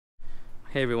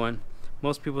Hey everyone,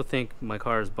 most people think my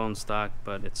car is bone stock,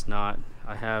 but it's not.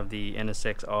 I have the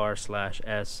NSX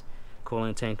R/S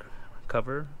cooling tank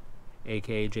cover,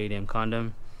 aka JDM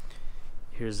condom.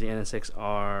 Here's the NSX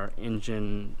R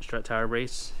engine strut tower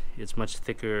brace. It's much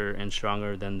thicker and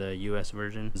stronger than the US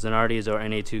version. Zanardi's or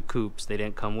NA2 coupes, they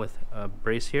didn't come with a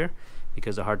brace here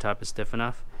because the hardtop is stiff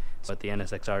enough, but the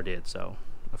NSX-R did, so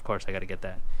of course I gotta get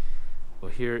that. Well,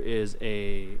 here is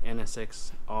a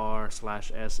NSX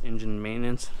R/S engine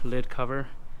maintenance lid cover.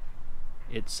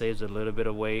 It saves a little bit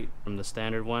of weight from the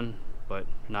standard one, but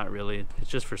not really. It's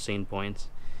just for scene points.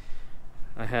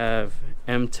 I have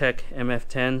M-Tech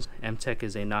MF10s. M-Tech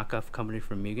is a knockoff company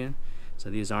from Mugen,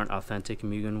 so these aren't authentic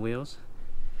Mugen wheels.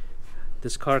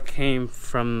 This car came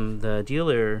from the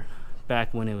dealer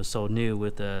back when it was sold new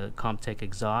with a Comtech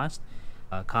exhaust,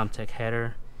 a Comtech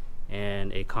header,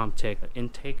 and a Comtech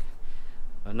intake.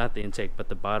 Not the intake, but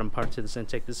the bottom part to this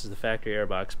intake. This is the factory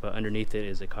airbox, but underneath it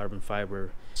is a carbon fiber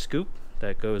scoop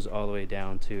that goes all the way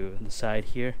down to the side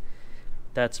here.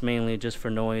 That's mainly just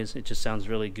for noise. It just sounds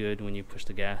really good when you push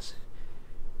the gas.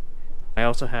 I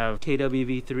also have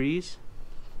KWV3s.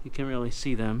 You can't really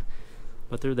see them,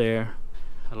 but they're there.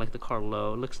 I like the car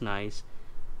low. It looks nice.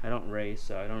 I don't race,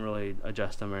 so I don't really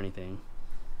adjust them or anything.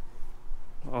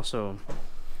 Also,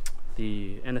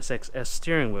 the NSX S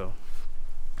steering wheel.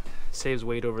 Saves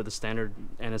weight over the standard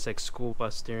NSX school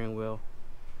bus steering wheel.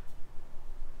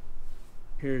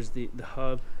 Here's the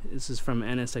hub. This is from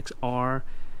NSX R.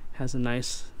 Has a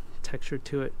nice texture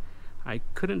to it. I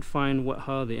couldn't find what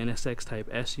hub the NSX Type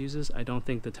S uses. I don't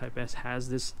think the Type S has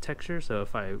this texture, so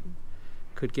if I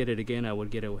could get it again, I would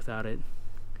get it without it.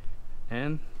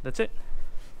 And that's it.